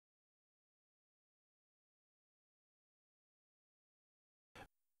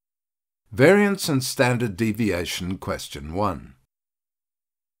Variance and Standard Deviation Question 1.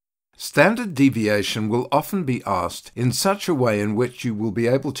 Standard deviation will often be asked in such a way in which you will be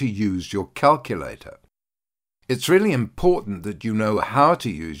able to use your calculator. It's really important that you know how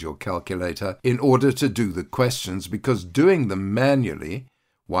to use your calculator in order to do the questions, because doing them manually,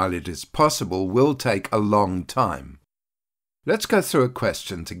 while it is possible, will take a long time. Let's go through a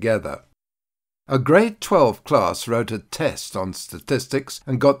question together. A grade 12 class wrote a test on statistics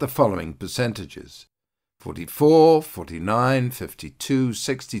and got the following percentages: 44, 49, 52,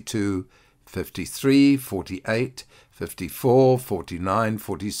 62, 53, 48, 54, 49,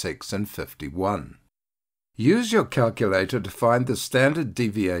 46, and 51. Use your calculator to find the standard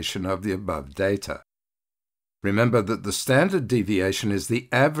deviation of the above data. Remember that the standard deviation is the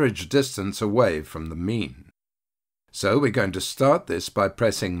average distance away from the mean. So we're going to start this by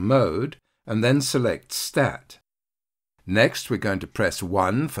pressing Mode and then select Stat. Next, we're going to press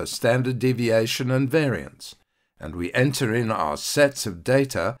 1 for standard deviation and variance, and we enter in our sets of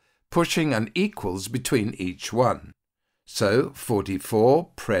data, pushing an equals between each one. So 44,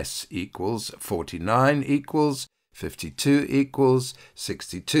 press equals, 49 equals, 52 equals,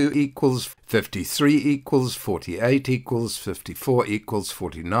 62 equals, 53 equals, 48 equals, 54 equals,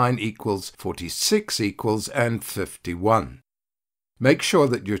 49 equals, 46 equals, and 51. Make sure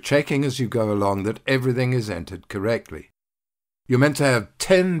that you're checking as you go along that everything is entered correctly. You're meant to have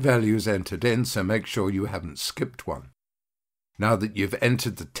 10 values entered in, so make sure you haven't skipped one. Now that you've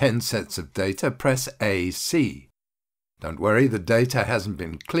entered the 10 sets of data, press AC. Don't worry, the data hasn't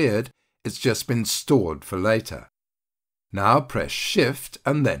been cleared, it's just been stored for later. Now press Shift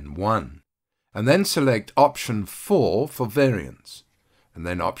and then 1, and then select option 4 for variance, and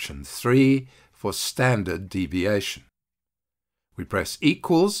then option 3 for standard deviation. We press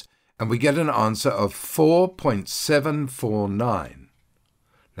equals, and we get an answer of 4.749.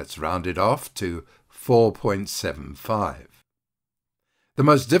 Let's round it off to 4.75. The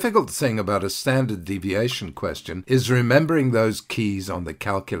most difficult thing about a standard deviation question is remembering those keys on the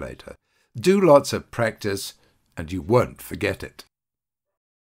calculator. Do lots of practice, and you won't forget it.